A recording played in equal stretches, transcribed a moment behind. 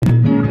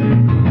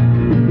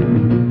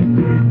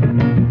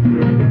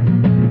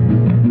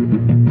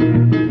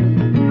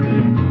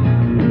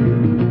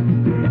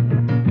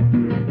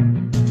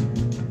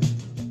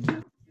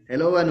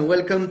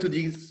welcome to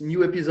this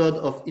new episode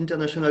of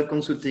International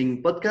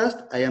Consulting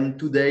Podcast. I am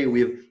today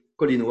with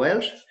Colleen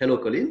Welsh. Hello,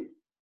 Colleen.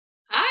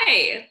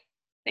 Hi,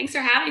 thanks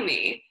for having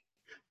me.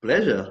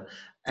 Pleasure.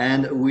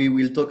 And we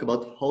will talk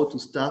about how to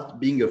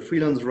start being a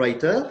freelance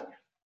writer,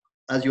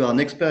 as you are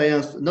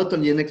not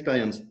only an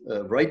experienced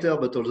writer,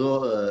 but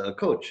also a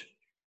coach,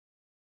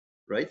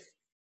 right?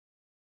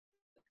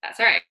 That's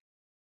right.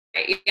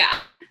 Yeah,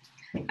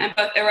 I'm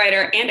both a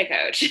writer and a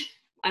coach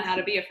on how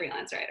to be a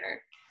freelance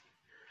writer.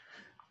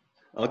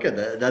 Okay,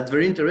 that's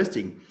very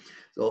interesting.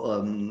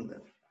 So,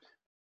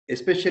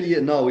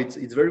 especially now,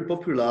 it's very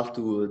popular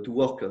to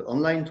work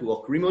online, to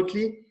work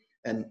remotely,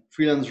 and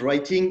freelance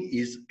writing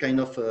is kind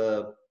of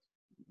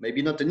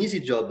maybe not an easy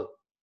job.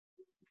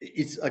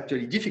 It's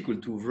actually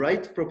difficult to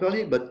write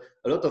properly, but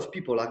a lot of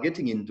people are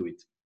getting into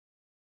it.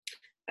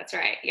 That's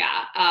right.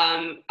 Yeah.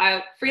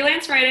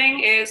 Freelance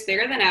writing is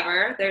bigger than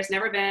ever. There's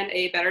never been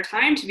a better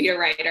time to be a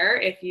writer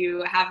if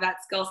you have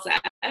that skill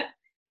set.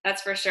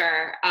 That's for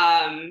sure.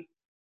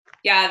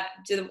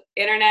 The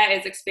internet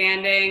is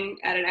expanding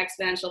at an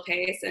exponential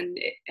pace and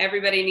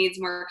everybody needs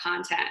more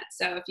content.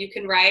 So if you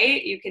can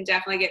write, you can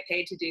definitely get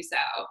paid to do so.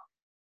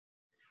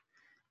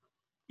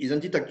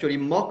 Isn't it actually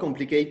more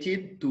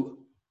complicated to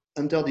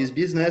enter this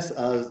business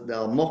as there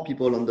are more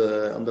people on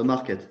the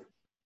market?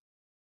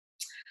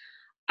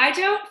 I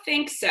don't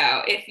think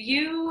so. If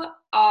you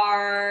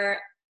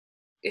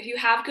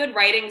have good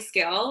writing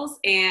skills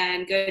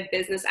and good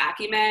business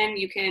acumen,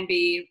 you can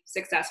be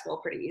successful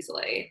pretty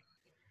easily.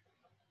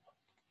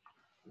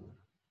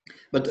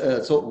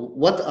 But so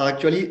what are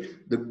actually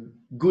the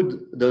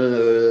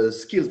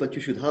skills that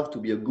you should have to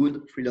be a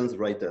good freelance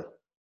writer?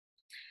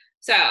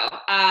 So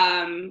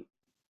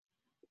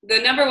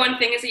the number one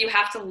thing is that you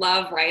have to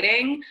love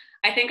writing.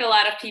 I think a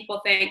lot of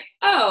people think,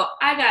 oh,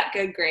 I got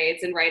good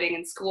grades in writing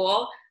in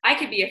school, I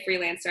could be a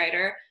freelance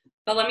writer.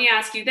 But let me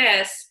ask you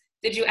this,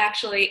 did you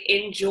actually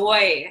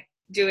enjoy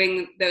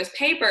doing those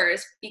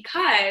papers?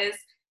 Because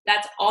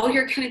that's all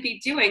you're going to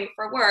be doing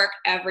for work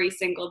every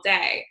single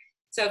day.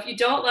 So if you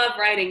don't love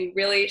writing, you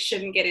really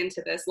shouldn't get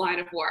into this line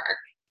of work.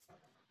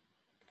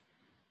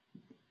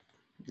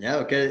 Yeah,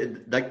 okay,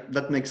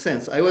 that makes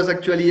sense. I was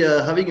actually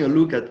having a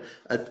look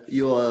at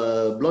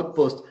your blog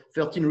post,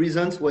 13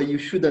 reasons why you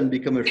shouldn't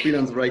become a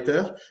freelance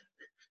writer.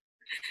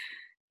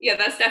 Yeah,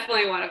 that's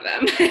definitely one of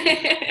them.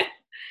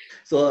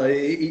 So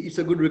it's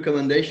a good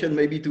recommendation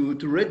maybe to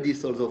read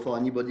this also for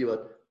anybody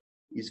that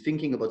is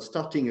thinking about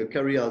starting a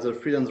career as a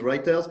freelance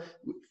writer,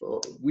 for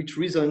which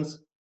reasons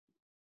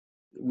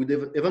would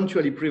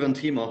eventually prevent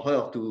him or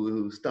her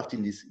to start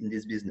in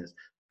this business.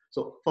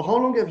 So for how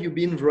long have you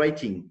been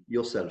writing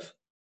yourself?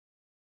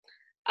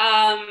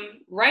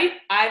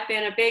 I've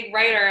been a big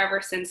writer ever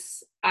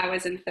since I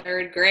was in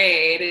third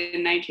grade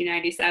in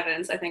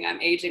 1997. So I think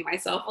I'm aging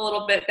myself a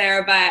little bit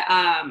there, but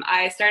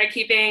I started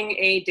keeping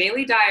a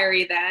daily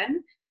diary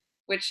then,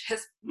 which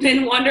has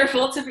been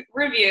wonderful to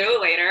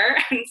review later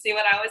and see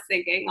what I was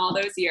thinking all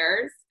those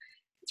years.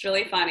 It's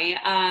really funny.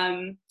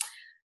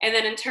 And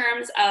then in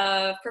terms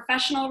of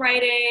professional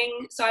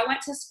writing, so I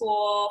went to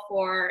school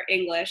for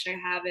English. I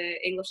have an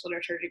English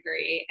literature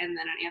degree and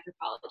then an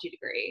anthropology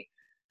degree.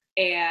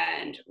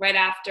 And right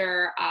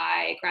after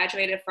I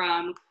graduated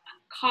from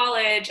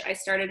college, I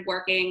started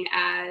working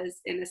as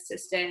an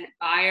assistant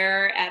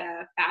buyer at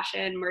a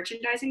fashion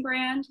merchandising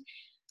brand.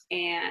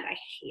 And I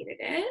hated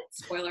it,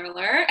 spoiler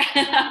alert.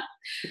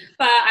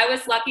 But I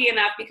was lucky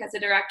enough because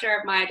the director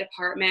of my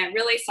department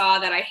really saw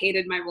that I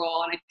hated my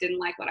role and I didn't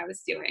like what I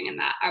was doing and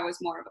that I was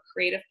more of a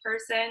creative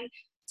person.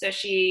 So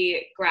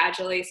she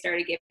gradually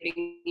started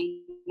giving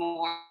me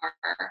more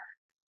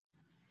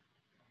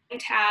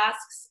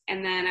tasks,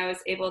 and then I was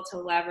able to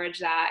leverage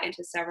that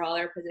into several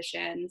other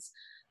positions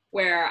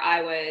where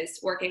I was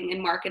working in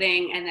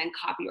marketing, and then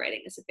copywriting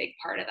is a big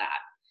part of that.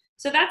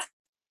 So that's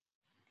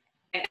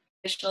my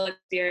initial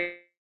experience.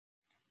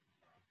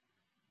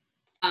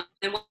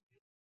 And what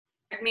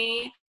led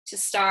me to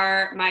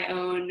start my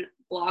own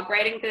blog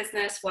writing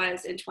business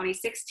was in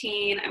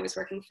 2016. I was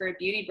working for a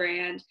beauty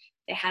brand.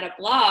 They had a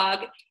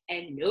blog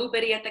and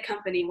nobody at the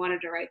company wanted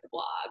to write the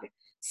blog.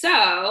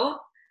 So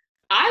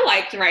I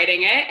liked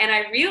writing it, and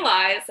I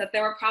realized that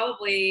there were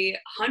probably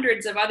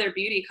hundreds of other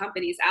beauty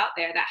companies out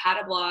there that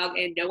had a blog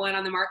and no one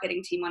on the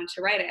marketing team wanted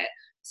to write it.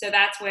 So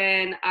that's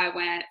when I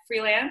went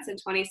freelance in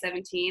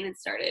 2017 and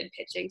started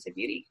pitching to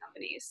beauty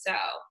companies. So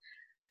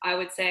I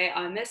would say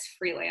on this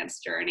freelance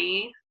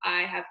journey,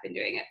 I have been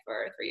doing it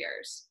for 3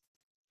 years.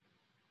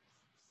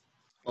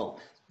 Oh,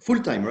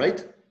 full-time,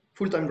 right?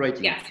 Full-time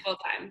writing. Yes,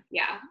 full-time,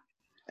 yeah.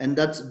 And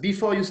that's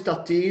before you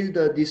started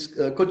this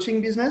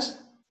coaching business?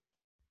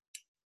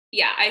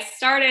 Yeah, I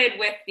started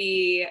with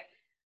the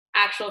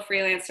actual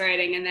freelance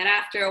writing, and then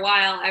after a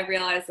while, I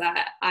realized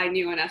that I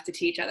knew enough to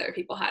teach other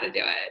people how to do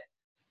it.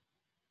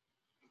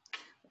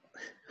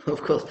 Of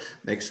course,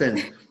 makes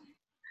sense.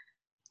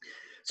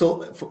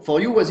 So for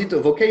you, was it a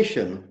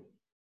vocation?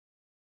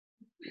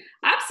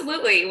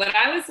 Absolutely. When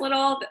I was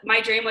little,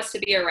 my dream was to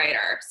be a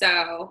writer.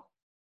 So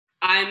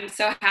I'm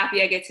so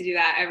happy I get to do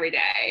that every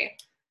day.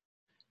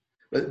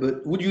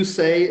 But would you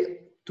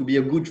say to be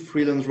a good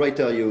freelance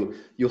writer?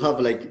 You have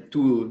like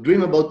to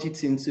dream about it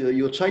since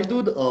your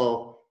childhood,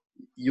 or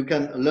you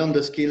can learn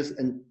the skills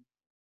and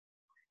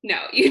No,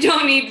 you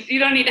don't need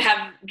to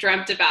have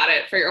dreamt about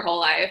it for your whole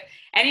life.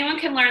 Anyone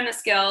can learn the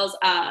skills.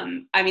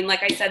 I mean,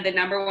 like I said, the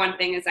number one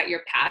thing is that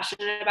you're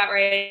passionate about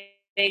writing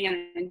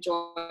and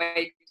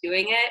enjoy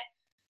doing it.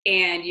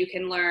 And you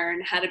can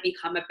learn how to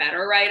become a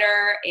better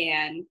writer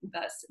and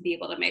thus be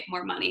able to make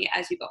more money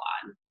as you go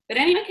on. But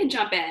anyone can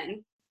jump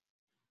in.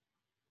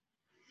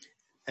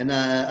 And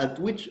at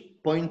which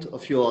point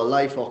of your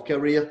life or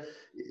career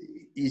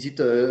is it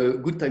a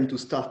good time to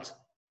start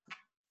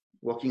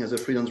working as a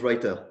freelance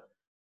writer?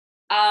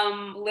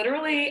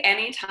 Literally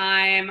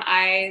anytime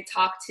I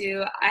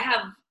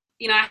have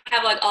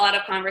like a lot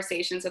of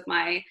conversations with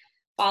my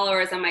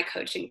followers on my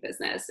coaching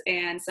business,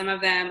 and some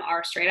of them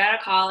are straight out of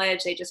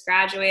college. They just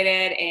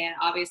graduated, and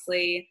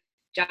obviously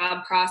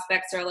job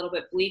prospects are a little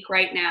bit bleak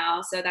right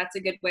now. So that's a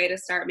good way to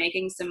start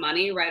making some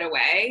money right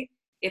away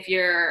if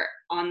you're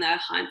on the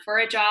hunt for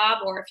a job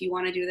or if you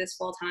want to do this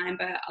full time.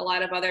 But a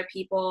lot of other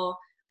people,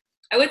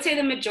 I would say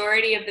the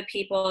majority of the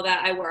people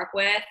that I work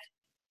with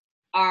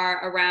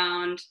are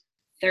around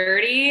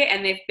 30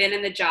 and they've been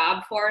in the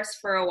job force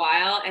for a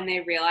while and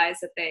they realize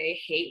that they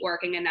hate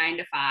working a 9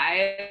 to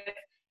 5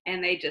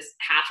 and they just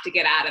have to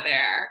get out of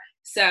there.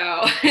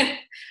 So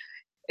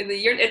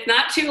it's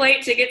not too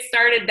late to get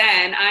started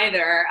then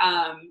either.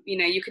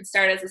 You could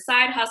start as a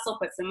side hustle,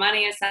 put some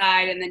money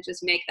aside, and then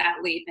just make that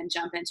leap and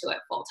jump into it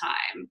full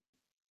time.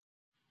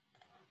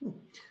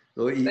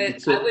 So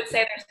I would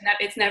say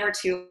it's never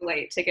too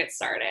late to get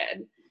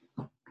started.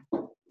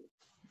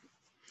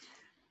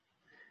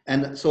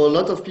 And so a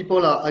lot of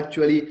people are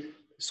actually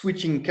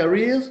switching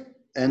careers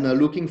and are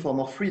looking for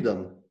more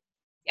freedom.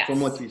 Yes. From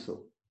what we saw.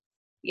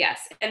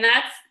 Yes, and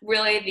that's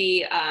really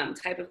the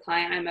type of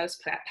client I'm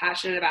most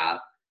passionate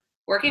about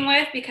working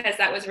with, because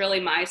that was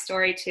really my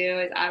story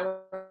too. Is I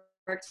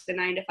worked a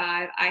 9 to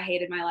 5. I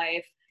hated my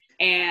life,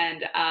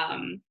 and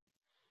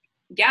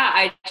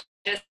I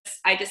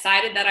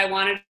decided that I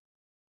wanted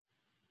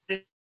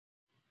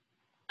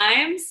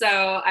time,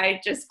 so I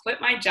just quit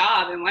my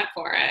job and went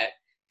for it.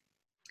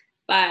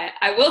 But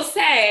I will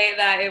say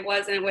that it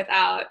wasn't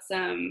without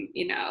some,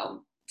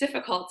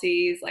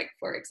 difficulties. Like,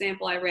 for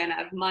example, I ran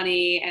out of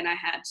money and I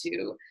had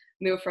to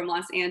move from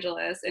Los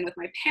Angeles and with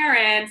my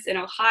parents in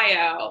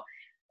Ohio.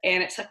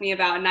 And it took me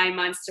about 9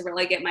 months to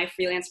really get my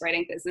freelance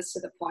writing business to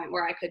the point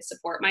where I could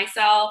support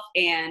myself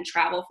and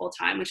travel full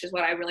time, which is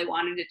what I really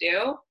wanted to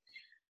do.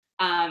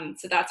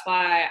 So that's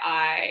why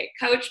I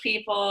coach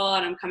people,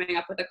 and I'm coming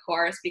up with a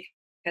course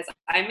because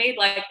I made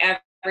like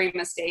every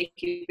mistake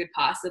you could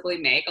possibly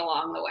make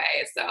along the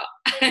way. So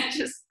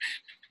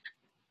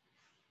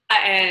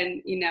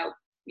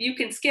you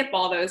can skip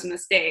all those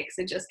mistakes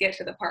and just get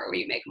to the part where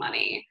you make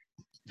money.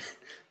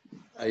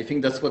 I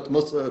think that's what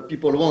most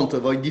people want,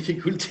 avoid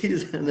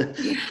difficulties and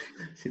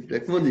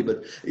make money,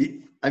 but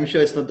I'm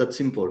sure it's not that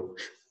simple.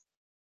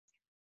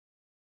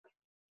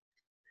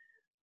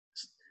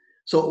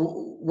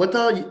 So what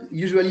are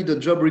usually the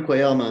job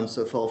requirements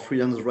for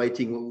freelance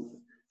writing?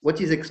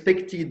 What is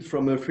expected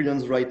from a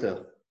freelance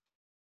writer?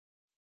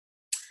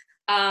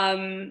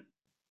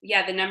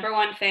 The number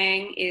one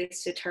thing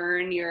is to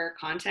turn your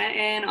content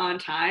in on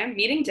time.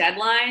 Meeting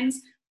deadlines,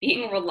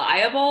 being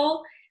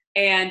reliable,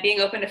 and being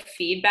open to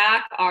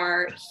feedback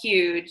are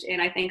huge.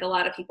 And I think a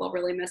lot of people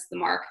really miss the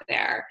mark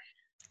there.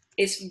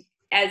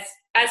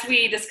 As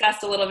we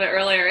discussed a little bit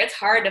earlier, it's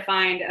hard to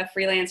find a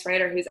freelance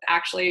writer who's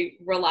actually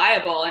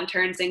reliable and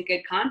turns in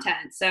good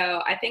content.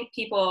 So I think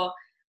people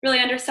really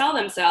undersell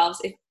themselves.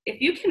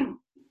 If you can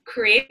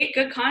create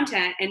good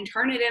content and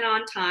turn it in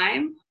on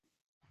time,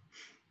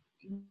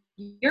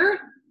 you're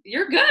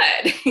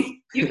good.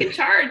 You can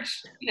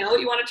charge,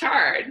 what you want to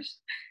charge.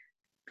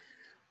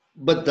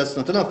 But that's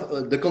not enough.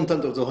 The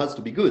content also has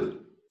to be good.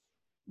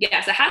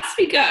 Yes, it has to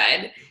be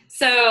good.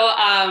 So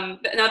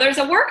now there's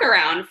a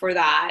workaround for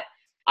that.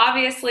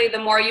 Obviously, the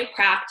more you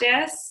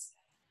practice,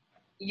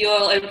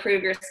 you'll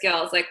improve your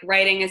skills. Like,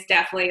 writing is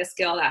definitely a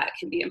skill that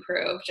can be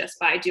improved just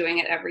by doing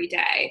it every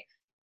day.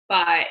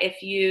 But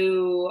if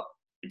you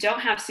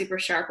don't have super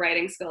sharp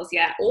writing skills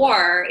yet,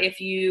 or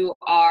if you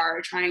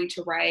are trying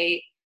to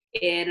write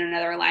in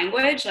another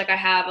language, like I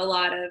have a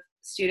lot of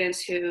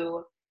students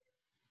who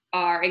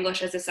are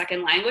English as a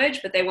second language,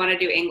 but they want to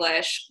do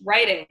English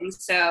writing.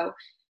 So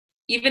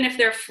even if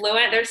they're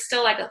fluent, there's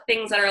still like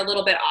things that are a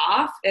little bit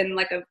off, and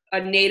like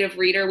a native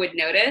reader would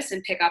notice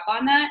and pick up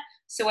on that.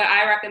 So what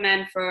I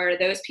recommend for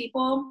those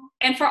people,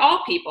 and for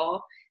all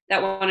people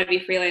that want to be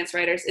freelance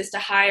writers, is to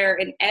hire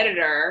an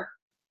editor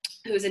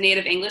who's a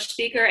native English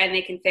speaker, and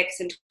they can fix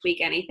and tweak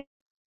anything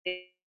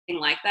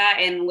like that.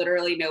 And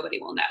literally nobody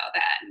will know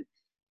then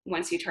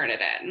once you turn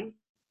it in.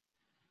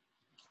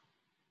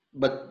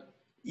 But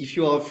if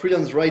you are a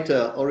freelance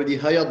writer already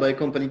hired by a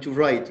company to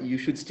write, you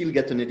should still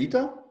get an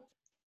editor?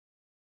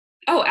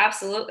 Oh,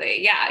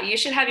 absolutely. Yeah, you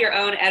should have your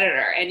own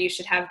editor, and you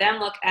should have them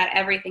look at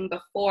everything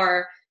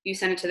before you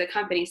send it to the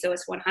company. So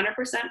it's 100%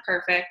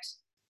 perfect,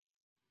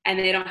 and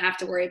they don't have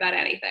to worry about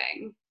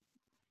anything.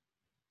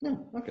 Yeah,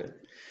 okay.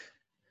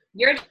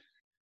 Your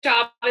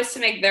job is to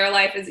make their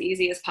life as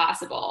easy as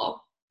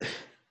possible.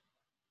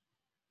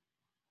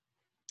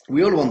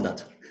 We all want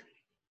that.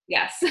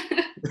 Yes.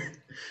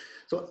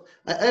 So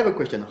I have a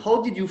question.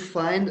 How did you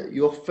find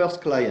your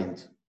first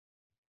client?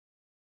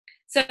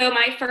 So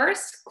my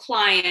first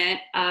client,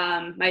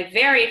 my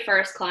very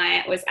first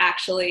client was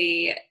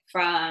actually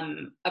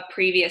from a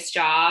previous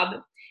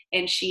job,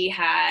 and she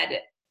had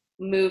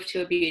moved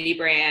to a beauty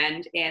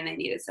brand and they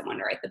needed someone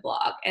to write the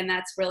blog. And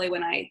that's really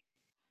when I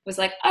was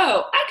like,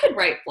 oh, I could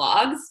write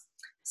blogs.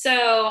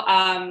 So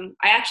I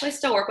actually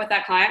still work with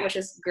that client, which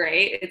is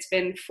great. It's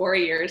been 4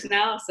 years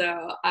now,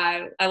 so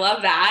I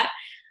love that.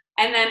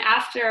 And then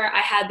after I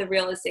had the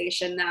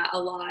realization that a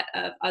lot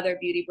of other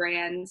beauty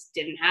brands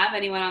didn't have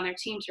anyone on their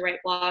team to write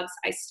blogs,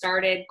 I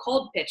started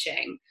cold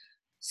pitching.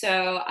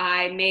 So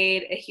I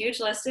made a huge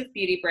list of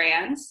beauty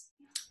brands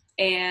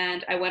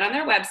and I went on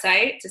their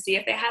website to see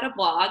if they had a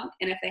blog.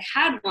 And if they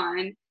had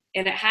one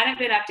and it hadn't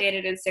been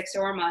updated in 6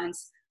 or more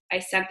months, I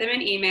sent them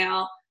an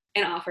email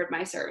and offered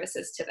my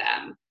services to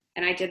them.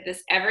 And I did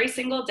this every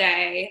single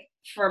day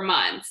for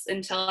months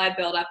until I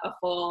built up a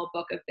full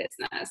book of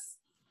business.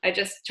 I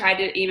just tried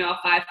to email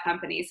 5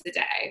 companies a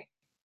day.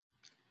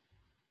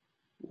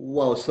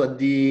 Wow. So at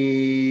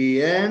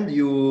the end,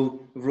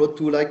 you wrote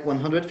to like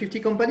 150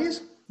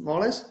 companies, more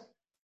or less?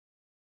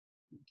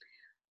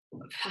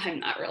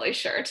 I'm not really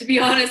sure, to be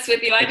honest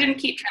with you. I didn't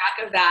keep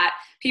track of that.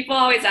 People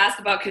always ask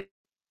about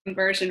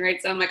conversion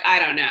rates. So I'm like, I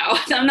don't know.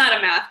 I'm not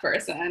a math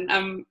person.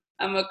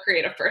 I'm a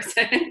creative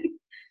person.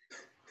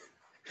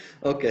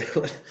 Okay.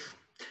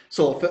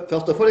 So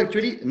first of all,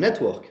 actually,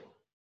 network.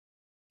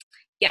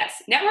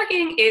 Yes,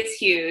 networking is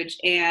huge.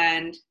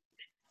 And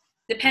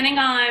depending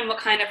on what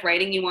kind of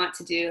writing you want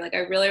to do, like I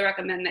really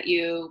recommend that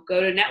you go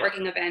to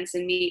networking events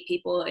and meet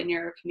people in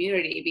your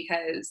community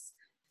because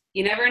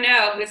you never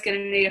know who's going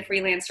to need a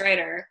freelance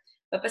writer.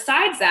 But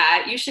besides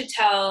that, you should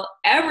tell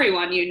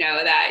everyone you know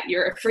that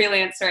you're a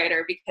freelance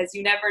writer because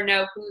you never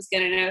know who's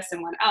going to know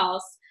someone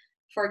else.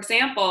 For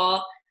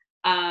example,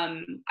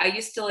 I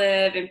used to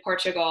live in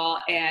Portugal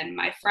and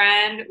my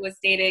friend was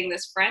dating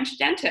this French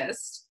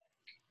dentist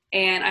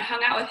and I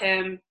hung out with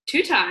him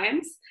 2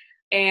 times.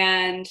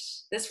 And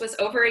this was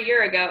over a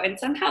year ago. And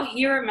somehow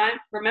he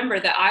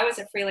remembered that I was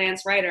a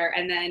freelance writer.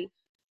 And then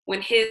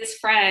when his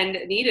friend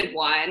needed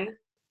one,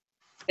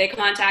 they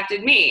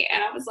contacted me.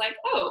 And I was like,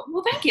 oh,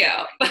 well, thank you.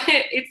 But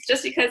it's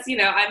just because,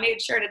 I made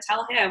sure to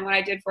tell him what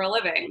I did for a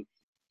living.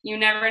 You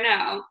never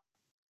know.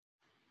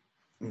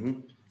 Mm-hmm.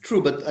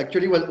 True, but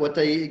actually what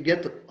I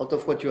get out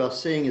of what you are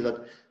saying is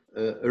that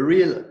a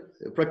real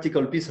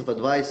practical piece of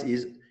advice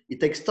is it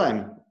takes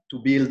time to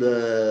build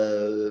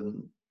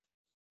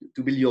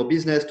your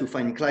business, to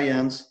find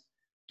clients,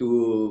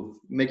 to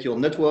make your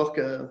network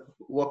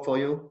work for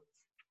you.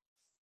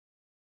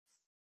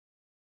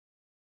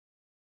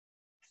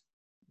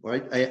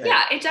 Right?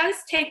 Yeah, it does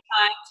take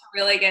time to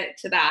really get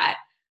to that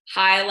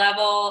high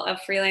level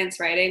of freelance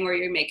writing where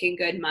you're making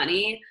good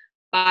money.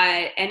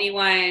 But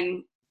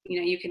anyone,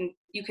 you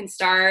can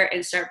start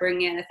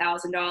bringing in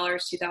 $1,000,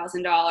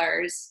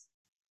 $2,000,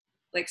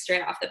 like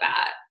straight off the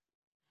bat.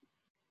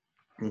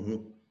 Mm-hmm.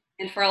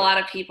 And for a lot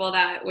of people,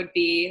 that would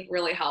be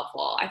really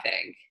helpful, I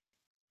think.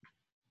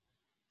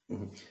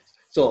 Mm-hmm.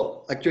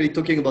 So actually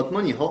talking about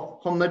money,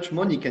 how much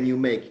money can you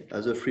make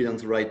as a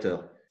freelance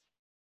writer?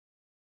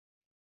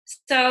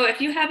 So if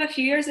you have a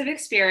few years of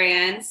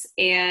experience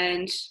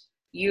and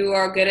you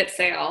are good at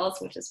sales,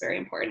 which is very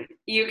important,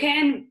 you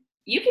can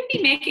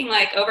be making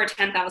like over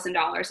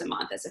 $10,000 a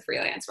month as a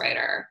freelance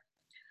writer.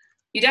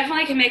 You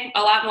definitely can make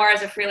a lot more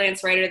as a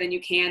freelance writer than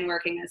you can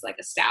working as like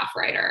a staff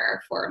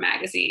writer for a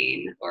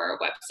magazine or a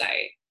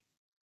website.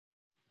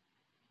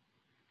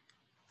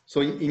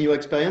 So in your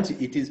experience,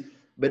 it is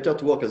better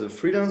to work as a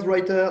freelance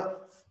writer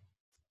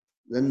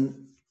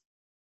than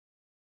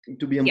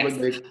to be employed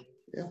by...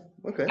 Yeah,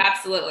 okay.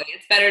 Absolutely.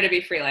 It's better to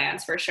be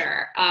freelance for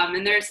sure.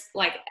 And there's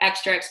like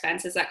extra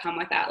expenses that come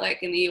with that.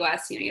 Like in the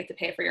US, you have to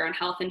pay for your own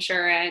health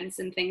insurance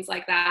and things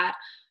like that.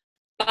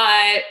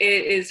 But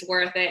it is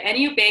worth it. And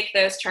you bake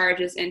those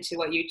charges into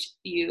what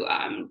you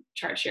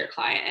charge your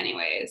client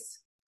anyways.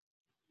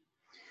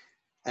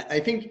 I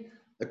think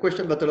a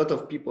question that a lot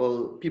of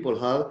people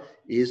have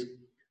is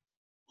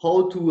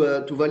how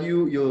to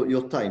value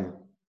your time.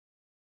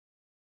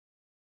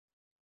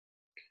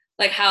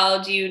 Like,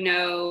 how do you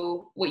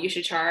know what you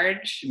should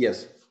charge?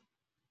 Yes.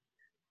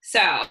 So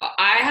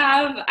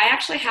I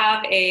actually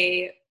have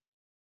a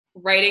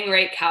writing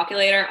rate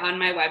calculator on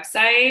my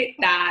website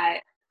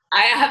that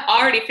I have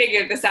already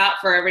figured this out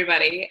for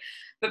everybody.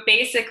 But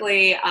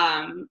basically,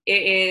 it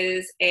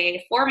is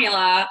a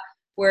formula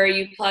where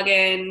you plug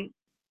in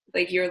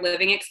like your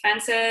living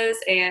expenses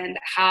and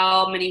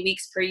how many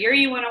weeks per year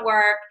you want to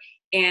work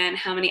and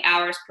how many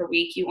hours per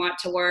week you want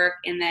to work.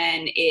 And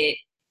then it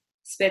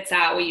spits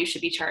out what you should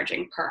be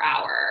charging per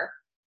hour,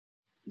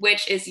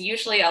 which is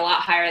usually a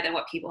lot higher than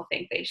what people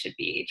think they should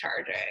be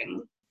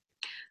charging.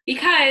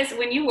 Because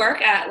when you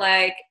work at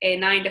like a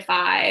 9 to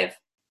 5,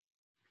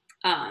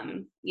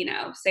 You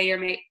know, say I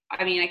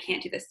mean, I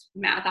can't do this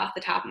math off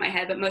the top of my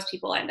head, but most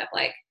people end up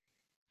like,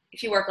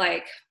 if you work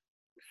like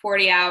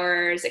 40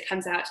 hours, it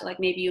comes out to like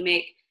maybe you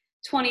make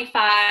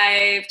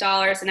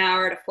 $25 an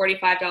hour to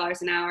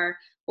 $45 an hour.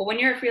 Well, when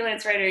you're a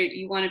freelance writer,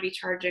 you want to be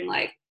charging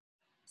like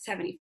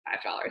 $75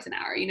 an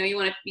hour. You know, you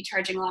want to be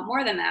charging a lot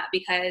more than that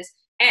because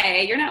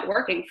you're not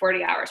working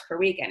 40 hours per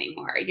week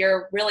anymore.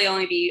 You're really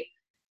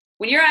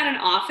when you're at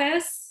an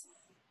office,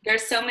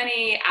 there's so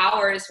many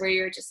hours where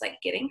you're just like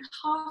getting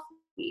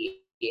coffee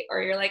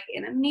or you're like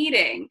in a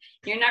meeting.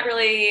 You're not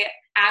really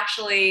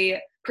actually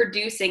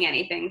producing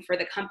anything for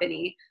the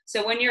company.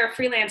 So when you're a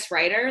freelance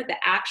writer, the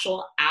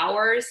actual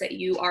hours that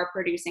you are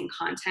producing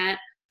content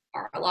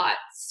are a lot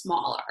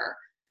smaller.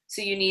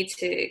 So you need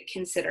to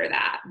consider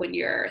that when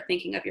you're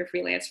thinking of your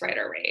freelance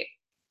writer rate.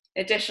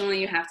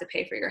 Additionally, you have to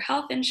pay for your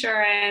health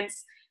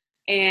insurance,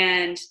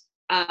 and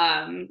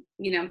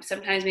you know,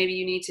 sometimes maybe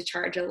you need to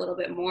charge a little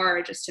bit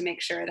more just to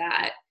make sure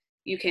that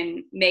you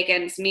can make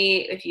ends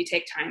meet if you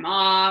take time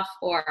off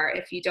or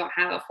if you don't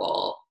have a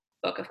full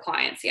book of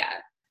clients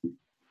yet.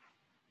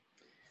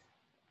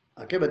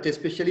 Okay, but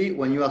especially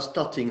when you are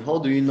starting, how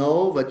do you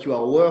know that you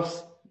are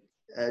worth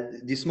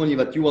this money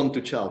that you want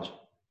to charge?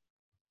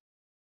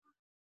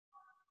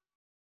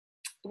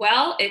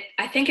 Well,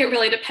 I think it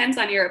really depends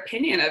on your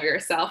opinion of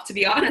yourself, to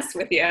be honest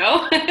with you.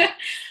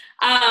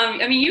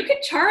 I mean, you can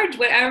charge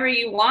whatever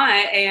you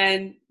want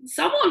and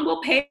someone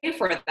will pay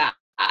for that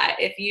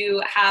if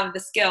you have the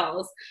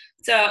skills.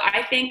 So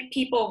I think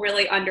people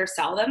really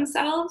undersell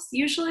themselves.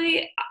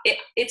 Usually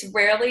it's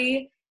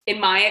rarely, in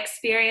my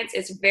experience,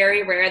 it's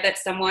very rare that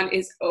someone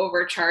is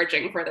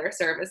overcharging for their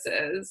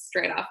services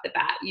straight off the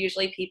bat.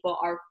 Usually people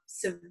are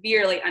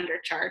severely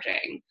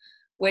undercharging,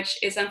 which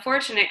is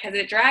unfortunate because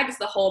it drags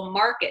the whole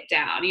market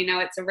down. You know,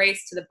 it's a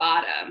race to the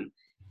bottom.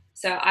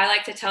 So I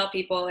like to tell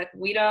people, like,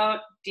 we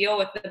don't deal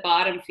with the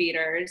bottom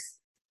feeders.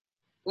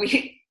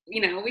 We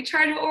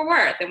charge what we're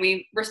worth and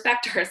we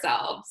respect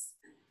ourselves.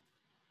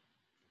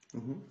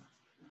 Mm-hmm.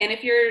 And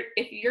if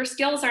your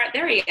skills aren't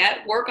there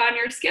yet, work on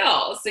your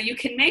skills so you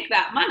can make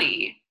that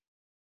money.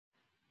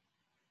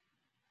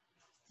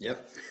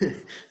 Yep.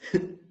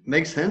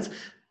 Makes sense.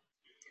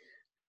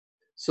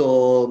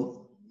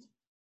 So,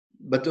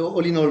 but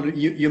all in all,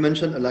 you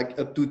mentioned like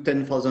up to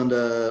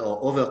 $10,000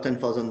 or over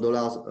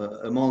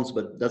 $10,000 a month,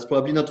 but that's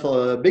probably not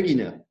for a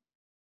beginner.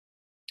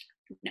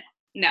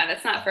 No,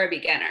 that's not for a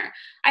beginner.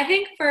 I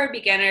think for a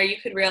beginner, you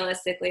could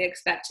realistically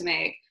expect to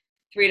make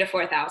 $3,000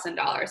 to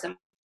 $4,000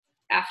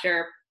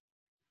 after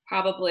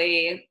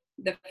probably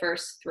the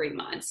first 3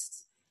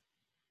 months.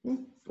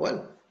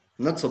 Well,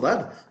 not so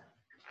bad.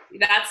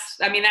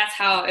 That's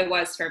how it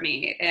was for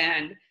me.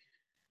 And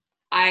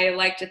I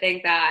like to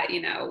think that,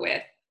 you know,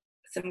 with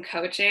some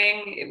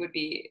coaching, it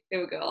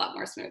would go a lot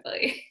more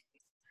smoothly.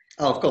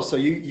 Oh, of course. So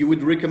you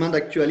would recommend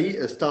actually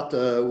start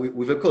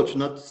with a coach,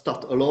 not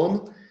start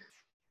alone?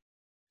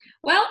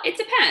 Well, it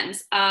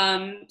depends.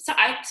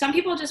 Some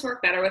people just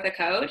work better with a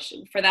coach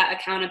for that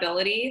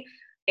accountability,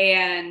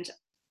 and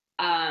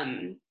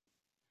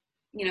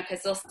you know,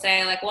 because they'll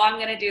say like, well, I'm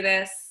going to do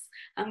this,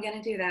 I'm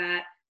going to do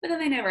that, but then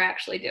they never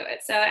actually do it.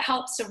 So it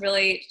helps to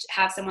really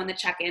have someone to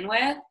check in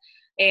with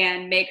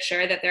and make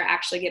sure that they're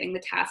actually getting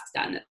the tasks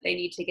done that they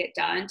need to get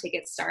done to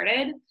get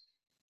started.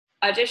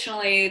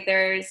 Additionally,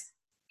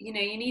 you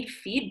need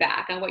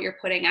feedback on what you're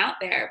putting out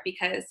there,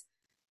 because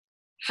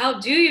how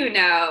do you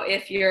know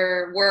if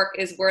your work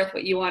is worth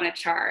what you want to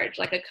charge?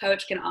 Like, a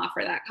coach can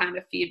offer that kind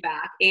of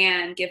feedback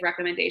and give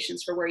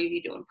recommendations for where you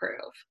need to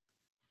improve.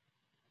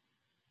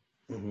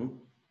 Mm-hmm.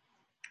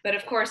 But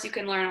of course, you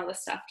can learn all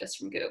this stuff just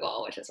from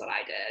Google, which is what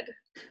I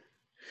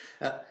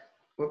did.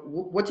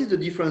 What is the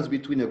difference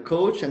between a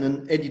coach and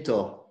an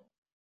editor?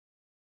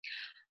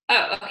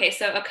 Oh, okay.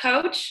 So a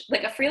coach,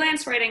 like a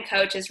freelance writing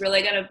coach, is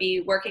really going to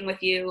be working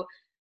with you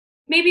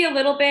maybe a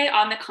little bit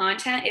on the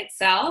content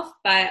itself,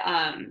 but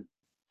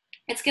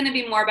it's going to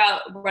be more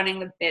about running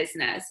the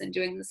business and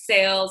doing the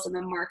sales and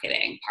the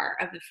marketing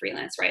part of the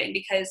freelance writing.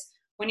 Because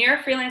when you're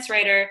a freelance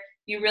writer,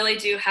 you really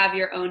do have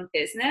your own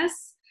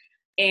business.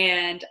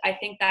 And I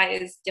think that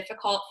is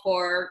difficult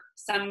for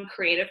some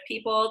creative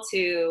people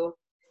to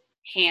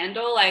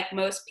handle. Like,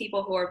 most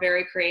people who are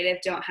very creative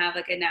don't have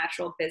like a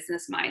natural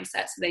business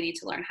mindset, so they need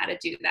to learn how to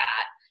do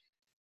that.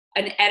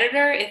 An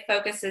editor, it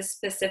focuses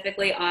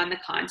specifically on the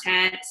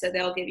content, so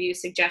they'll give you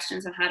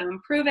suggestions on how to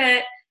improve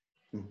it,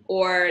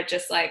 or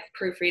just like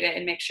proofread it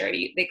and make sure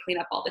they clean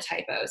up all the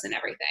typos and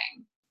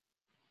everything.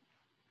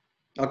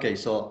 Okay,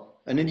 so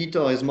an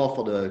editor is more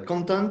for the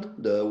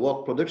content, the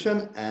work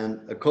production,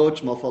 and a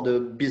coach more for the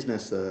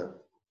business.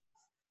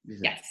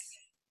 Yes,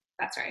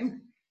 that's right.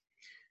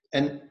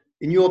 And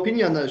in your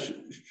opinion,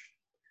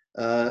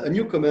 a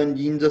newcomer in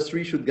the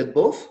industry should get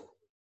both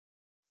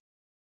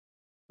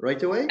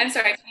right away? I'm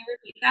sorry, can you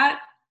repeat that?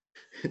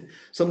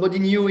 Somebody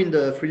new in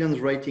the freelance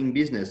writing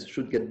business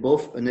should get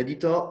both an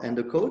editor and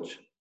a coach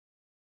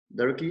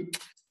directly?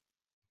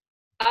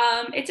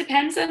 It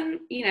depends on,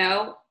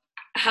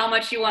 how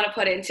much you want to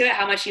put into it,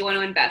 how much you want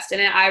to invest in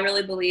it. I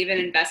really believe in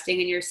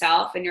investing in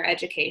yourself and your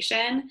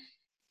education.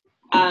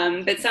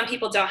 But some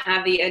people don't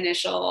have the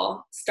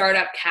initial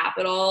startup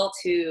capital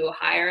to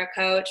hire a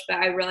coach, but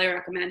I really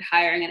recommend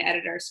hiring an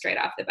editor straight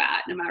off the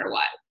bat, no matter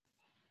what.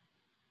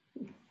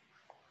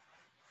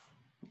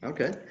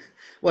 Okay.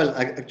 Well,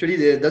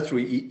 actually, that's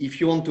true.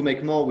 If you want to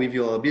make more with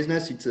your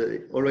business, it's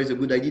always a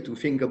good idea to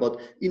think about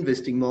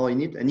investing more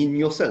in it and in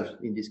yourself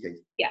in this case.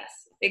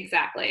 Yes,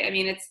 exactly. I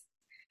mean, it's,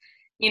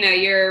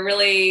 you're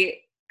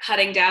really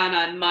cutting down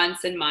on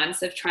months and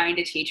months of trying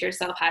to teach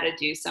yourself how to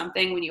do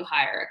something when you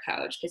hire a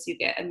coach, because you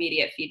get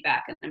immediate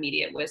feedback and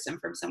immediate wisdom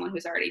from someone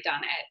who's already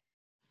done it.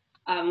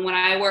 When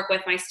I work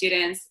with my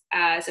students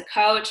as a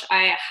coach,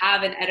 I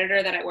have an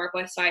editor that I work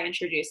with, so I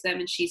introduce them,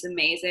 and she's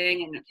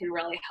amazing and can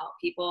really help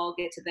people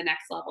get to the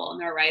next level in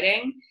their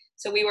writing.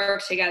 So we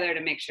work together to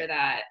make sure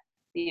that,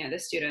 the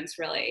students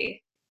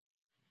really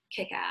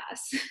kick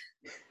ass.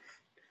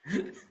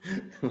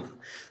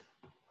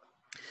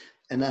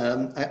 And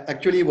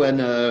actually,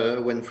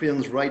 when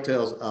freelance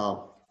writers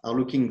are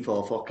looking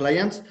for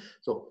clients,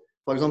 so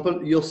for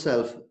example,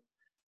 yourself,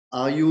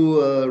 are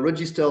you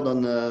registered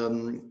on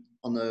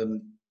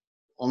an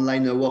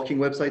online working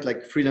website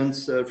like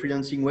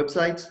freelancing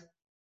websites?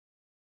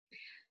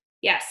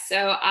 Yes,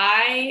 so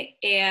I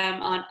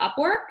am on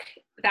Upwork.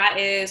 That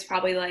is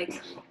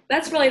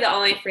that's really the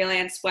only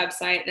freelance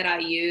website that I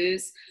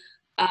use.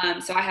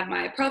 So I have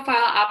my profile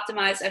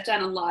optimized. I've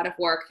done a lot of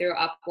work through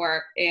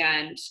Upwork,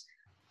 and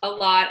a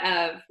lot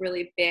of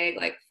really big,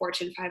 like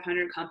Fortune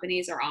 500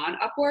 companies are on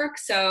Upwork.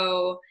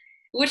 So,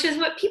 which is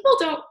what people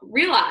don't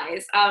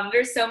realize.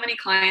 There's so many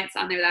clients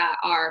on there that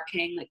are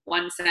paying like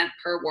 1 cent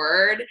per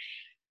word,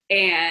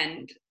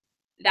 and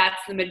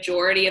that's the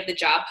majority of the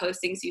job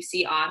postings you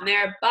see on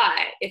there.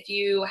 But if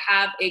you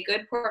have a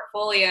good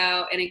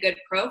portfolio and a good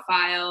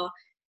profile,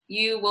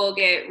 you will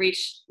get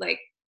reached, like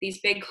these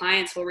big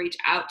clients will reach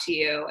out to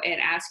you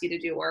and ask you to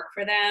do work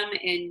for them.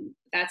 And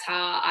that's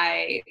how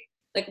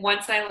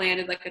once I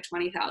landed like a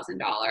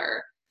 $20,000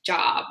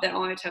 job that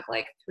only took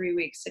like 3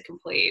 weeks to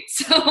complete.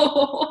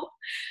 So,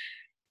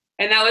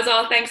 and that was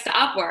all thanks to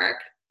Upwork.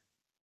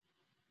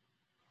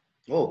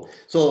 Oh,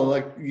 so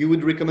like you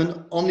would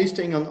recommend only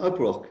staying on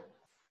Upwork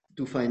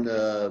to find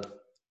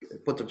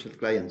potential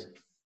clients?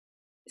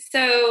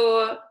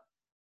 So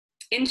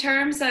in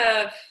terms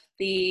of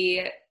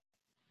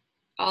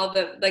all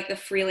the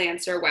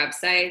freelancer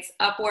websites,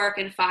 Upwork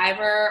and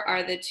Fiverr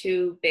are the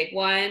two big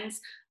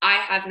ones. I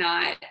have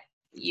not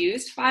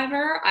used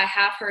Fiverr. I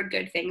have heard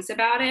good things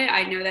about it.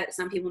 I know that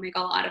some people make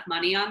a lot of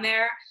money on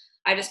there.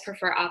 I just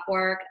prefer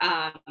Upwork.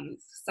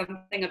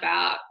 Something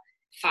about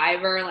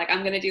Fiverr, like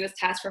I'm going to do this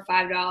task for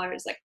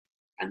 $5. Like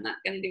I'm not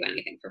going to do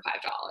anything for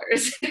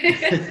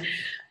 $5.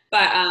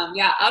 But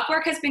yeah,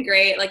 Upwork has been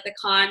great. Like the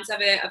cons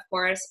of it, of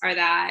course, are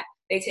that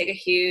they take a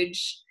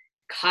huge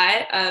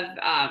cut of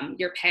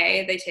your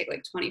pay. They take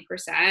like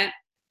 20%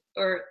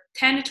 or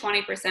 10 to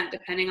 20%,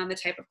 depending on the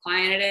type of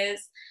client it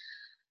is,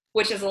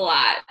 which is a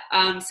lot.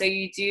 So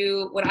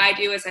what I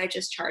do is I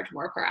just charge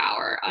more per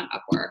hour on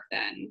Upwork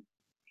than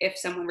if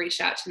someone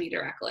reached out to me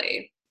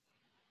directly.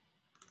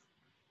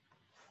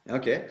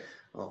 Okay,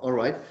 all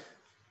right.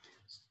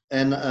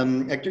 And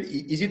actually,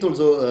 is it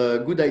also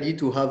a good idea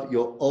to have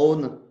your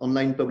own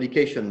online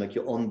publication, like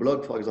your own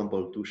blog, for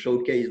example, to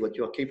showcase what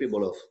you're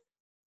capable of?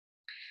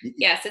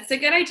 Yes, it's a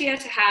good idea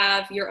to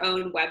have your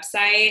own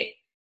website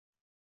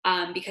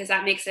because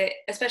that makes it,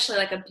 especially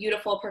like a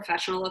beautiful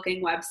professional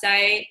looking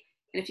website.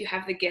 And if you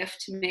have the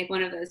gift to make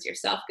one of those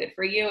yourself, good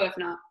for you. If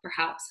not,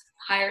 perhaps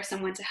hire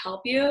someone to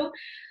help you.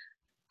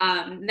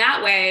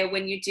 That way,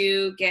 when you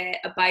do get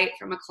a bite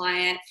from a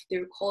client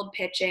through cold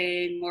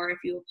pitching, or if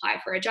you apply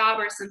for a job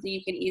or something,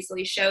 you can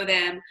easily show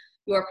them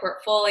your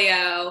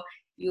portfolio.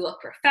 You look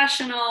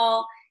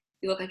professional,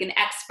 you look like an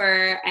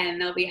expert,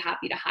 and they'll be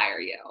happy to hire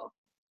you.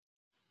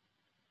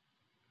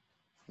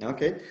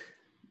 Okay.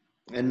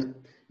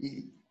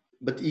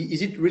 But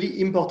is it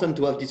really important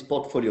to have this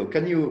portfolio?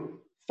 Can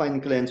you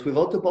find clients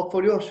without a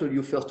portfolio, or should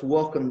you first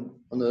work on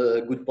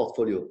a good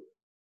portfolio?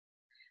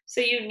 So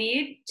you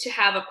need to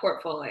have a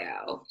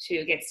portfolio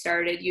to get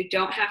started. You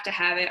don't have to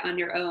have it on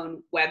your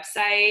own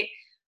website.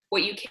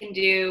 What you can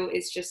do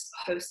is just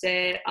post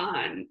it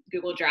on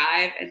Google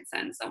Drive and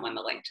send someone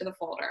the link to the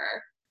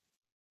folder.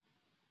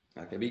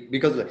 Okay,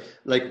 because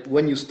like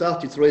when you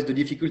start, it's always the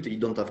difficulty. You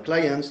don't have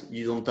clients,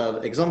 you don't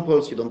have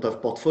examples, you don't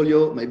have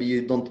portfolio, maybe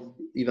you don't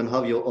even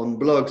have your own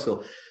blog.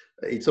 So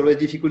it's always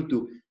difficult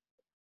to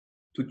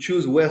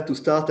choose where to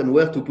start and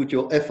where to put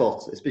your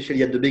efforts,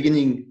 especially at the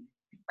beginning.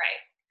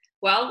 Right.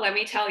 Well, let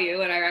me tell you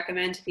what I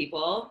recommend to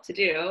people to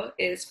do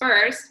is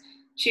first,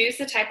 choose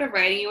the type of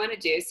writing you want to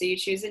do. So you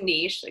choose a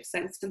niche, like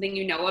something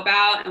you know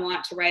about and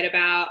want to write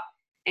about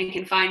and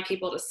can find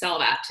people to sell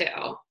that to.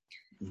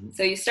 Mm-hmm.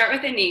 So you start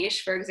with a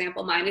niche. For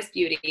example, mine is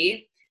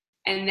beauty,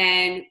 and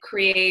then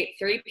create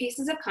 3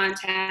 pieces of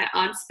content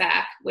on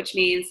spec, which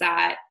means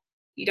that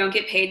you don't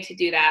get paid to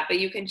do that, but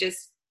you can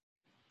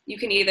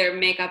either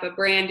make up a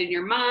brand in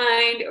your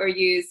mind or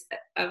use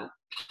a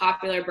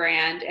popular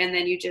brand, and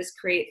then you just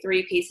create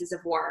 3 pieces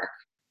of work.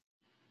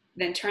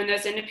 Then turn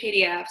those into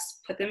PDFs,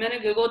 put them in a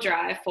Google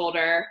Drive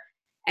folder,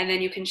 and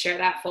then you can share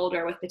that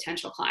folder with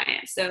potential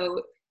clients.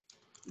 So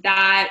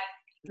that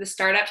the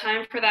startup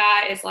time for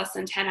that is less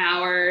than 10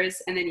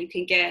 hours, and then you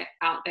can get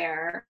out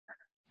there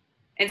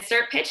and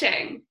start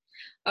pitching.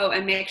 Oh,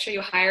 and make sure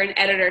you hire an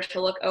editor to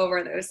look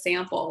over those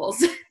samples.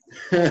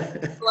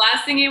 The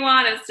last thing you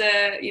want is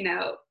to,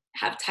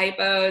 have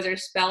typos or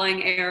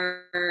spelling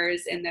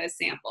errors in those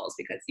samples,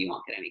 because you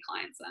won't get any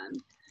clients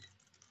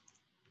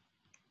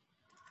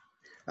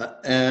then.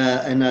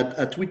 And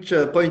at which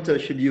point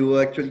should you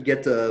actually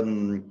get a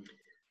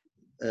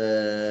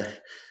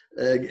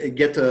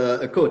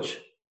coach?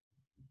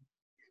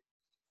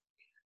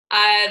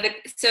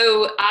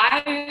 So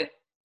I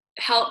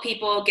help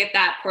people get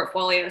that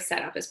portfolio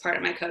set up as part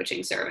of my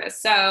coaching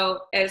service.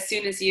 So as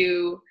soon as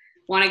you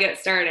want to get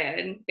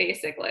started,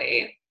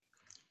 basically.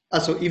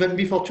 So even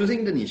before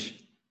choosing the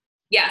niche?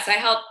 Yes, I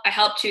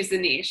help choose the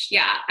niche.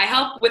 Yeah, I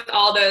help with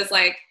all those,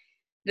 like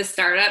the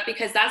startup,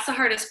 because that's the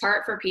hardest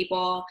part for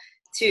people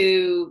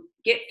to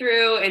get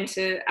through and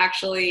to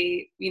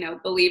actually,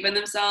 believe in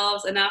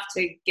themselves enough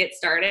to get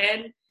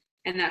started.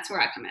 And that's where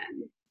I come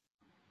in.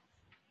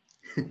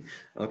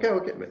 Okay.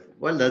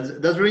 Well, that's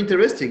very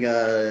interesting.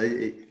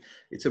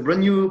 It's a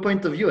brand new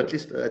point of view, at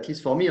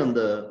least for me, on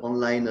the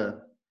online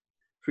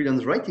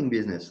freelance writing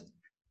business.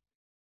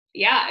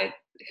 Yeah.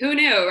 Who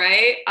knew,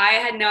 right? I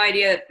had no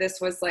idea that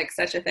this was like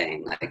such a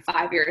thing like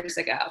 5 years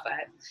ago,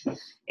 but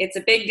it's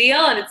a big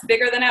deal and it's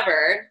bigger than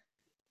ever.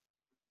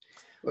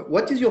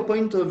 What is your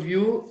point of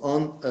view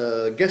on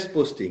guest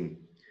posting?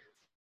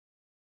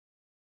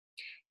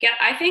 Yeah,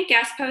 I think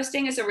guest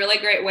posting is a really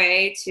great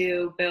way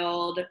to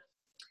build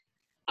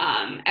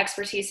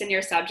expertise in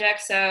your subject.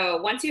 So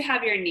once you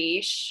have your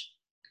niche,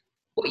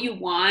 what you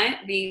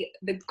want, the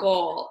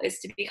goal is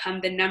to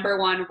become the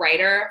 #1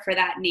 writer for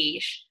that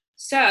niche.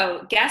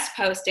 So guest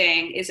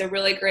posting is a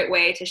really great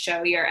way to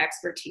show your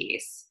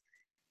expertise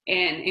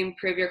and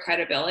improve your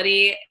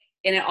credibility.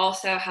 And it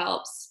also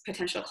helps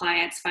potential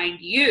clients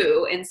find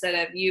you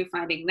instead of you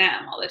finding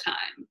them all the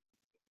time.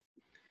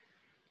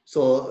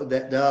 So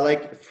there are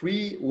like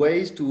 3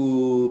 ways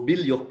to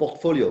build your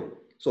portfolio.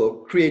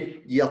 So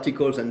create the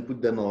articles and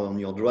put them on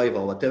your Drive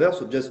or whatever.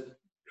 So just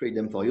create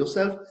them for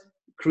yourself.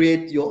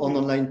 Create your own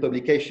online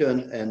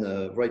publication and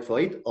write for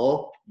it,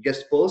 or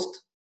guest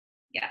post.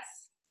 Yes.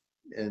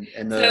 And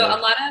so a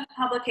lot of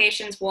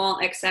publications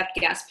won't accept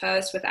guest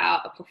posts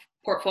without a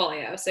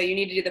portfolio. So you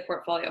need to do the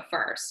portfolio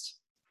first.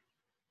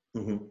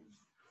 Mm-hmm.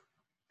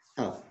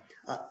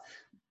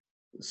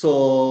 So,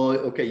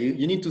 okay,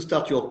 you need to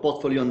start your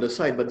portfolio on the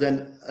side, but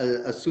then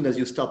as soon as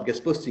you start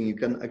guest posting, you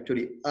can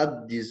actually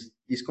add this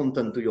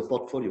content to your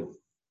portfolio.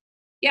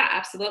 Yeah,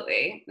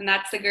 absolutely. And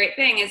that's the great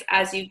thing, is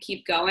as you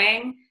keep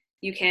going,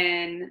 you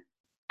can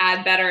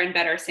add better and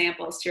better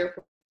samples to your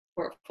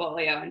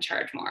portfolio and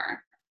charge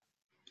more.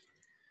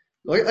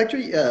 Well,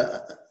 actually,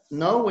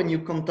 now when you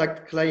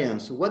contact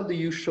clients, what do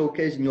you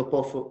showcase in your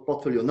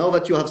portfolio? Now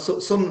that you have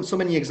so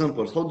many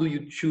examples, how do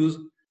you choose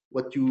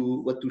what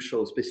to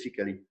show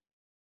specifically?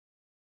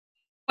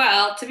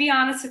 Well, to be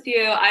honest with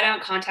you, I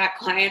don't contact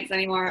clients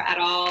anymore at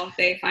all.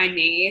 They find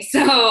me.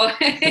 So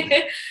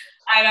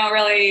I don't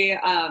really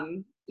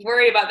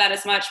worry about that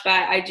as much,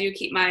 but I do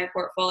keep my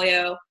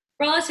portfolio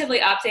relatively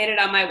updated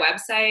on my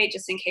website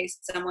just in case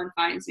someone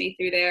finds me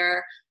through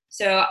there.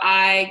 So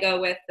I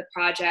go with the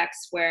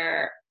projects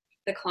where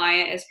the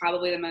client is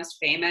probably the most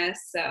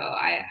famous. So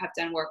I have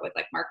done work with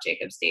like Marc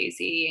Jacobs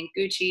Daisy and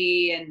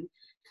Gucci and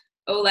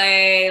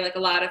Olay, like a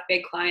lot of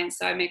big clients.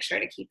 So I make sure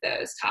to keep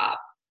those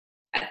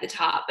at the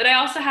top. But I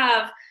also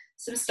have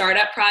some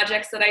startup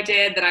projects that I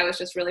did that I was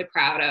just really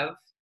proud of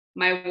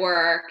my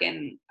work,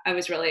 and I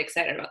was really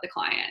excited about the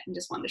client and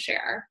just wanted to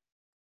share.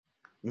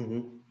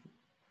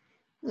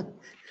 Mm-hmm.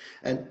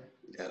 And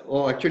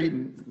actually,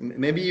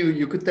 maybe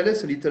you could tell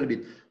us a little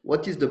bit,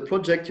 what is the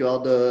project you are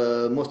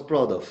the most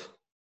proud of?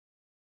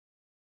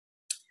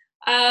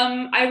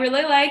 I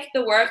really like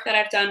the work that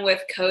I've done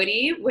with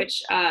Coty,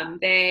 which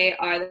they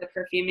are the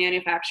perfume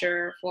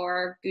manufacturer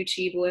for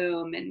Gucci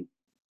Bloom and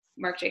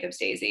Marc Jacobs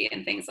Daisy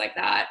and things like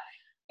that.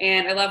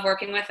 And I love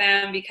working with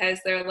them because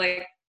they're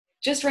like,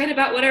 just write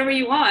about whatever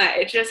you want.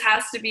 It just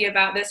has to be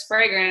about this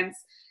fragrance.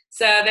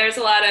 So there's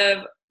a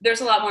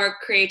lot more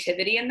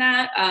creativity in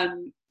that.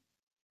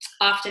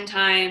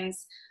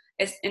 Oftentimes,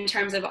 in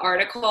terms of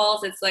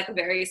articles, it's like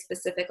very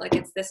specific, like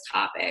it's this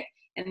topic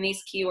and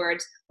these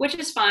keywords, which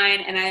is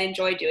fine. And I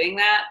enjoy doing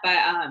that, but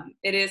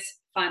it is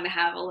fun to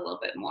have a little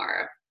bit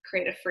more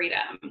creative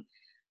freedom.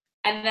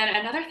 And then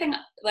another thing,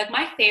 like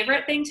my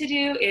favorite thing to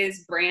do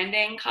is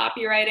branding,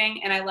 copywriting,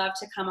 and I love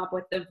to come up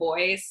with the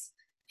voice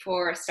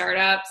for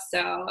startups.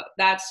 So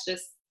that's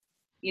just,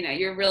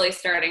 you're really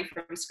starting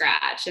from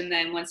scratch. And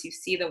then once you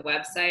see the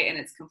website and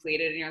it's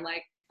completed and you're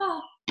like,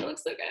 oh, it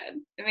looks so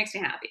good. It makes me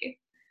happy.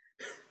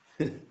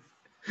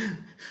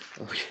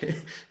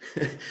 Okay.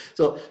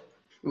 So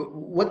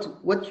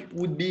what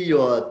would be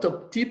your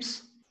top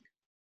tips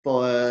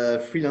for a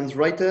freelance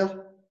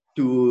writer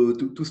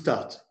to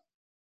start?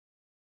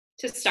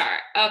 To start,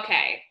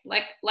 okay,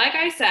 like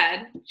I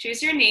said,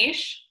 choose your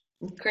niche,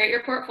 create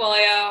your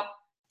portfolio,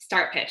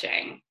 start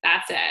pitching.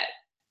 That's it.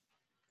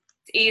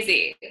 It's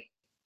easy.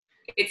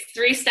 It's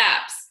 3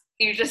 steps.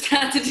 You just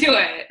have to do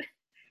it.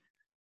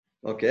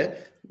 Okay.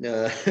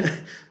 Uh,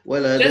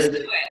 well, Just do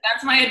it.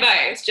 That's my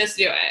advice. Just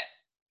do it.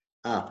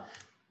 ah,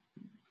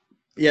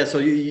 yeah. So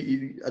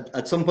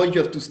at some point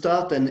you have to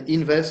start and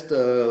invest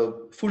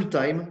full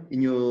time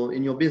in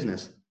your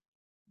business.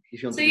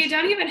 If you want So you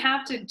don't even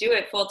have to do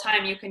it full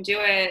time. You can do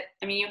it.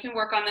 I mean, you can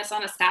work on this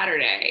on a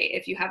Saturday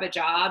if you have a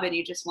job and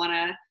you just want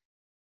to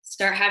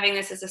start having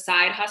this as a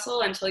side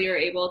hustle until you're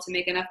able to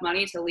make enough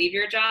money to leave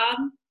your job.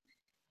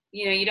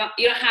 You know, you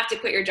don't have to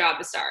quit your job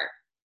to start.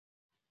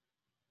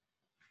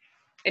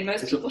 And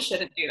most people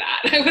shouldn't do that.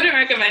 I wouldn't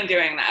recommend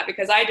doing that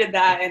because I did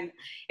that and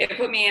it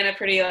put me in a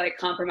pretty like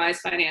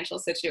compromised financial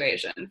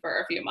situation for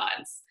a few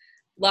months.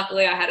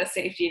 Luckily I had a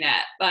safety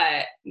net,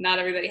 but not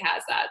everybody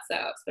has that. So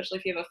especially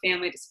if you have a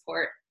family to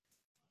support,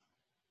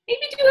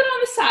 maybe do it on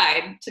the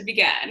side to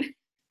begin.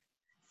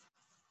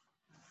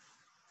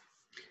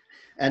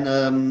 And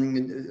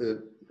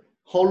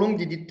how long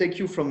did it take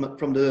you from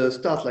the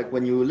start, like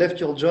when you left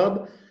your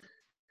job,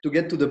 to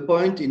get to the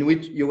point in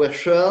which you were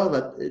sure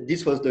that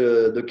this was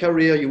the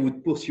career you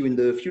would pursue in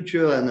the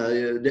future and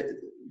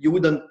you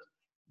wouldn't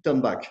turn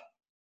back?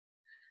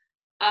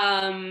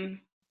 I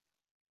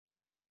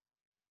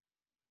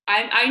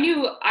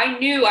knew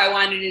I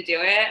wanted to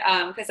do it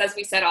because as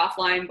we said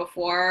offline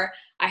before,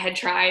 I had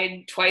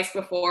tried twice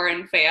before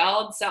and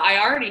failed. So I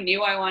already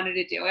knew I wanted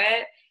to do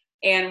it.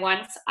 And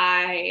once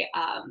I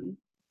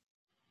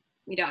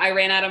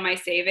ran out of my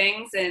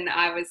savings and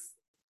I was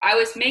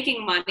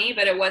making money,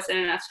 but it wasn't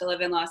enough to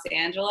live in Los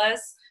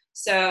Angeles.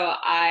 So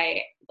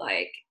I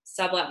like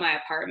sublet my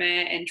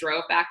apartment and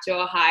drove back to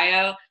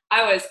Ohio.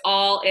 I was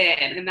all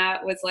in. And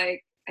that was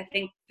like, I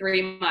think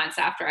 3 months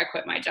after I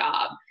quit my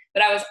job,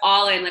 but I was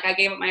all in. Like I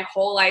gave up my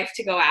whole life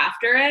to go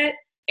after it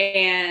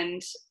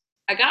and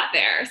I got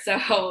there.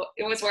 So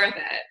it was worth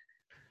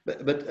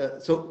it.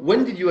 But so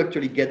when did you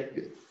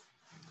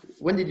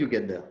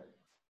get there?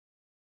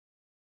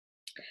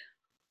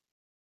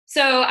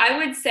 So I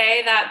would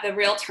say that the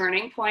real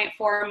turning point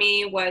for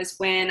me was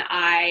when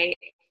I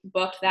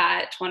booked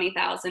that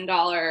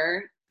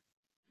 $20,000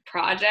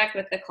 project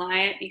with the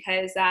client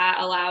because that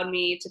allowed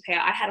me to pay.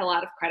 I had a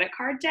lot of credit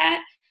card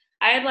debt.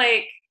 I had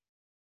like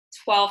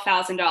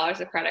 $12,000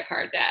 of credit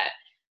card debt.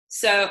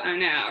 So I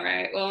know,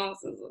 right? Well,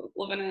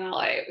 living in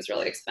LA, it was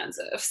really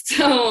expensive.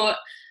 So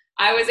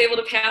I was able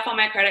to pay off all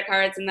my credit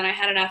cards and then I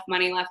had enough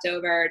money left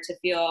over to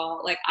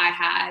feel like I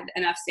had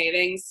enough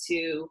savings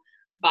to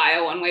buy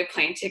a one-way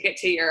plane ticket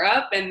to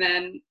Europe. And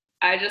then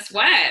I just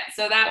went.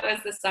 So that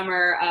was the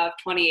summer of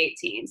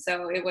 2018.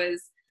 So it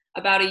was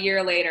about a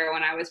year later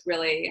when I was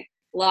really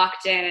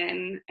locked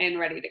in and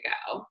ready to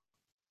go.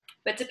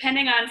 But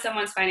depending on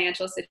someone's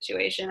financial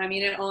situation, I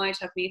mean, it only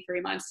took me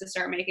 3 months to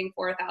start making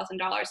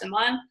 $4,000 a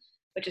month,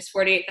 which is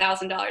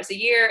 $48,000 a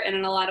year. And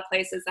in a lot of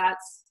places,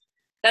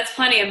 that's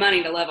plenty of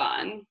money to live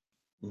on.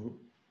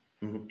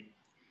 Mm-hmm.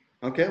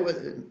 Mm-hmm. Okay, well,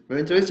 very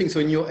interesting. So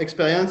in your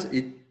experience,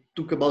 it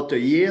took about a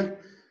year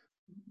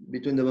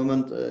between the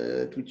moment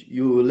at which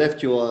you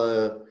left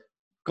your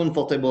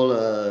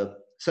comfortable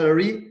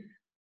salary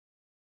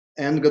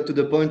and got to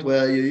the point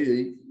where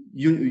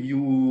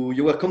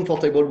you were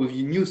comfortable with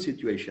your new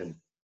situation.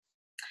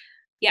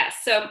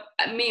 Yes. So,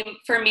 I mean,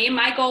 for me,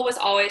 my goal was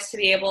always to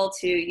be able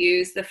to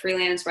use the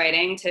freelance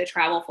writing to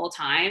travel full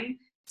time.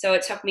 So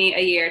it took me a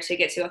year to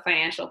get to a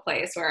financial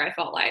place where I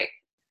felt like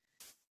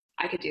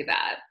I could do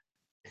that.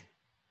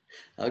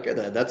 Okay,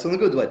 that sounds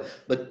good. Well,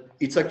 but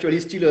it's actually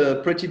still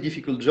a pretty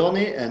difficult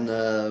journey, and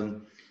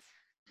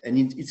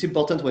it's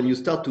important when you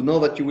start to know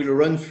that you will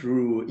run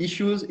through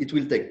issues. It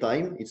will take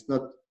time. It's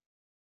not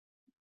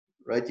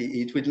right.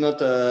 It will not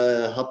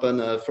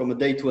happen from a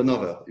day to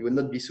another. You will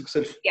not be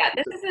successful. Yeah,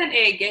 this isn't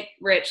a get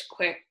rich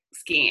quick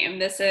scheme.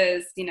 This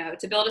is,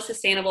 to build a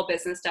sustainable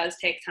business does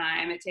take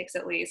time. It takes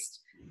at least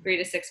 3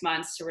 to 6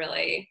 months to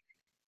really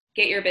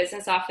get your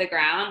business off the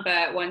ground.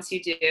 But once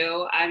you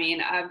do, I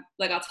mean,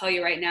 I'll tell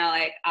you right now,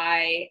 like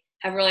I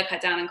have really cut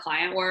down on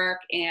client work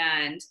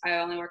and I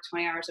only work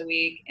 20 hours a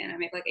week and I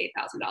make like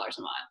 $8,000 a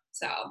month.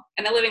 So,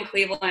 and I live in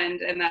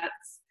Cleveland and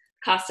that's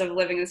cost of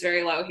living is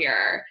very low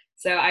here.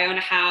 So I own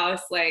a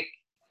house, like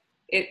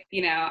it,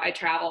 I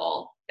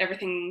travel,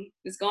 everything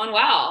is going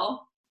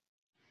well.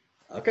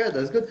 Okay,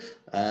 that's good.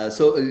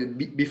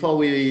 Before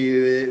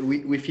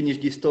we finish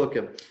this talk,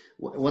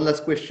 one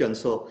last question.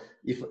 So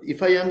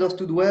if I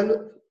understood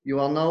well, you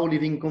are now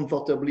living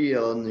comfortably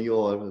on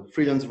your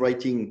freelance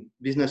writing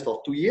business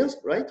for 2 years,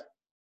 right?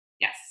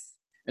 Yes.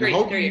 And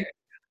 3 years.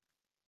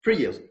 3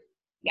 years?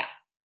 Yeah.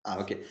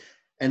 Okay.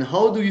 And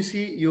how do you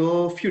see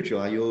your future?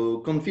 Are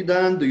you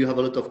confident? Do you have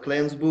a lot of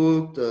clients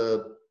booked?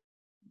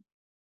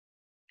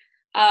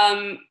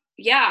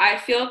 Yeah, I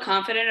feel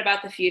confident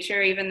about the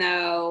future, even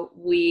though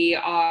we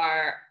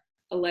are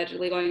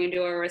allegedly going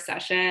into a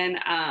recession.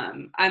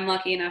 I'm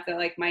lucky enough that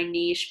like my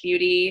niche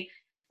beauty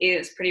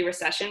is pretty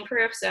recession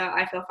proof, so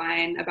I feel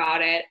fine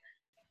about it.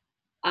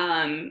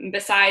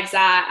 Besides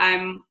that,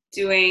 I'm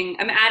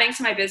I'm adding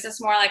to my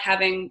business more, like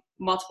having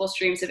multiple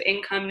streams of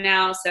income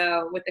now.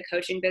 So with the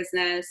coaching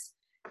business,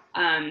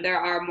 there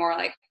are more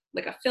like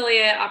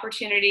affiliate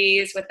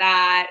opportunities with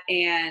that.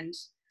 And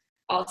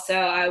also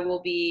I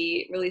will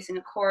be releasing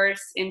a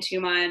course in 2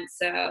 months.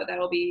 So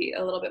that'll be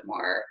a little bit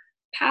more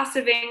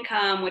passive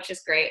income, which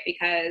is great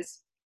because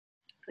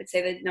I would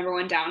say the number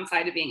one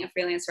downside of being a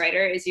freelance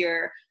writer is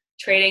you're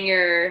trading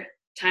your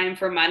time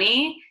for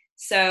money.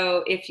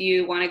 So if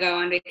you want to go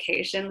on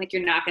vacation, like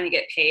you're not going to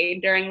get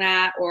paid during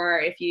that. Or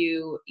if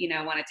you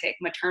want to take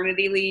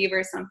maternity leave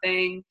or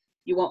something,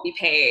 you won't be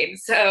paid.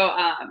 So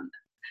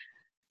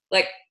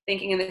like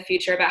thinking in the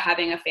future about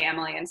having a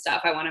family and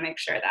stuff, I want to make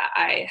sure that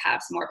I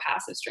have some more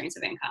passive streams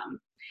of income.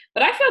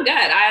 But I feel good.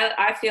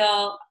 I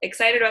feel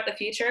excited about the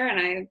future, and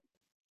I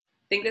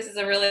think this is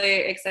a really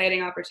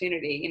exciting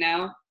opportunity,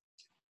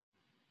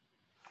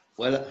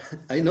 Well,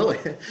 I know.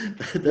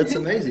 That's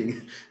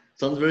amazing.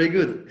 Sounds very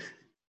good.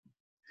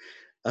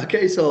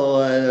 Okay,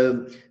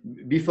 so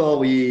before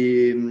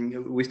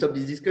we stop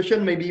this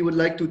discussion, maybe you would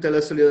like to tell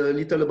us a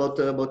little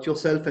about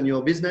yourself and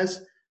your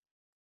business.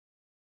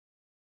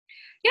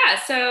 Yeah,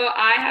 so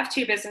I have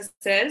 2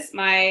 businesses.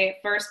 My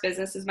first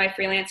business is my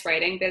freelance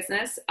writing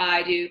business.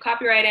 I do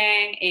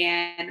copywriting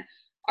and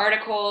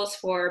articles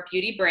for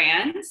beauty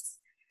brands.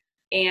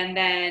 And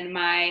then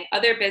my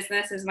other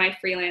business is my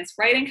freelance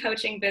writing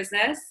coaching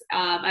business.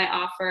 I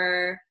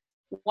offer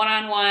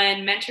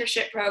one-on-one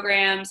mentorship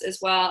programs as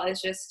well as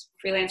just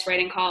freelance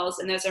writing calls.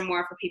 And those are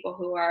more for people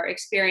who are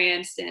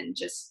experienced and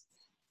just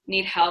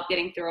need help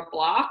getting through a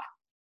block.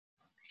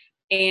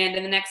 And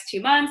in the next 2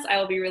 months, I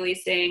will be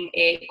releasing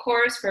a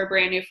course for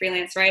brand new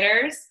freelance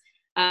writers.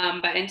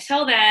 But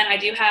until then, I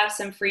do have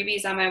some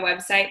freebies on my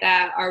website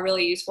that are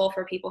really useful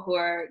for people who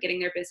are getting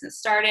their business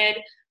started,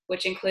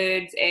 which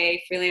includes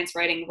a freelance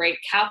writing rate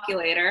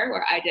calculator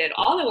where I did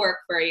all the work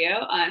for you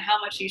on how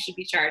much you should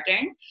be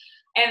charging.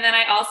 And then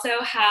I also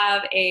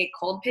have a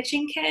cold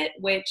pitching kit,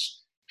 which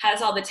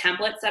has all the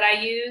templates that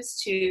I use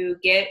to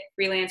get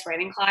freelance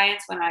writing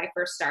clients when I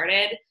first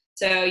started.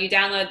 So you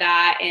download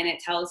that and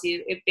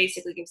it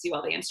basically gives you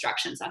all the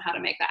instructions on how to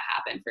make that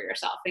happen for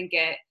yourself and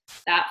get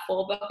that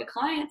full book of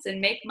clients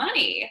and make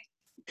money.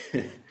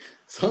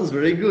 Sounds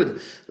very good.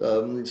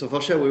 So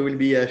for sure, we will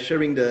be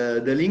sharing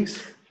the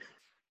links.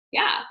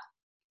 Yeah,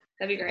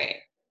 that'd be great.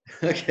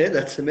 Okay,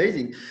 that's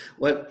amazing.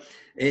 Well,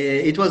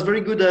 it was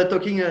very good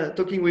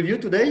talking with you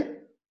today.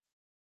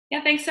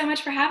 Yeah, thanks so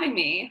much for having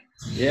me.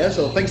 Yeah,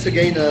 so thanks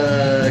again,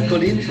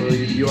 Colin. So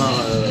you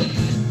are a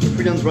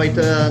freelance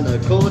writer and a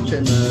coach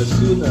and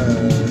soon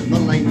an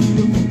online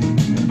school.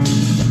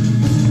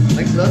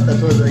 Thanks a lot.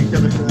 That was the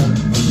International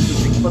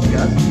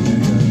Podcast.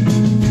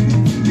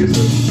 And, see you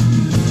soon.